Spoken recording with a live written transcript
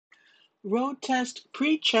Road test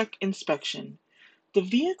pre-check inspection. The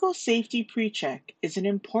vehicle safety pre-check is an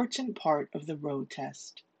important part of the road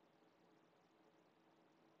test.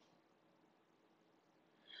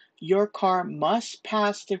 Your car must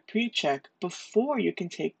pass the pre-check before you can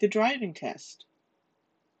take the driving test.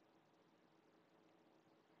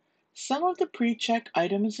 Some of the pre-check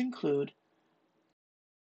items include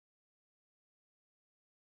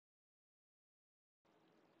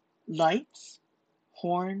lights,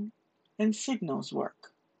 horn, and signals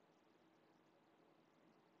work.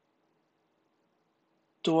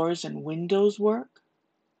 Doors and windows work.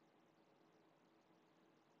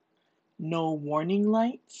 No warning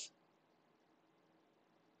lights.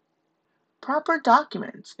 Proper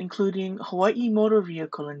documents, including Hawaii motor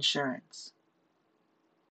vehicle insurance.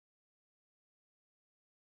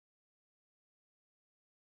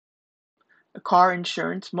 A car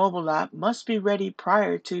insurance mobile app must be ready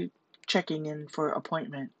prior to checking in for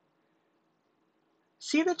appointment.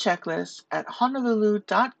 See the checklist at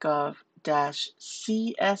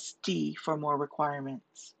honolulu.gov-CSD for more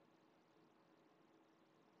requirements.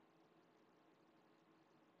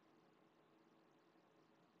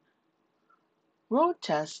 Road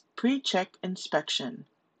test pre-check inspection.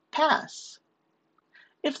 Pass.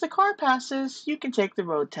 If the car passes, you can take the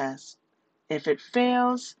road test. If it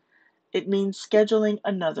fails, it means scheduling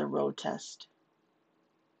another road test.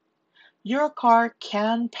 Your car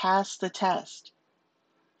can pass the test.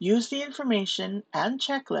 Use the information and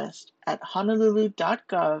checklist at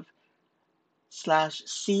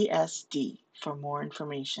honolulu.gov/CSD for more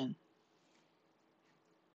information.